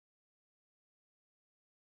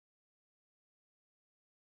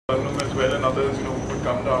as well, and others, would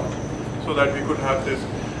come down so that we could have this.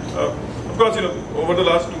 Of course, over the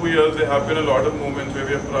last 2 years, there have been a lot of moments where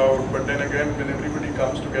we are proud, but then again, when everybody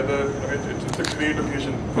comes together, it's a great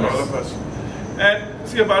occasion for all of us. And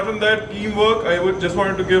see, apart from that, teamwork, I would just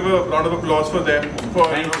wanted to give a round of applause for them for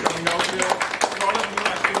coming out here. A lot of new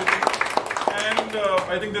activity. And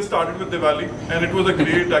I think they started with Diwali, and it was a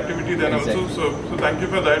great activity then also. So thank you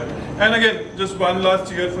for that. And again, just one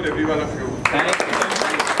last cheer for every one of you. Thank you.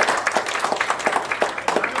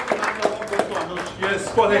 Yes,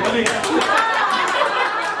 for heckling.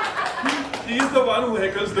 He is the one who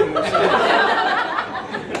heckles the most.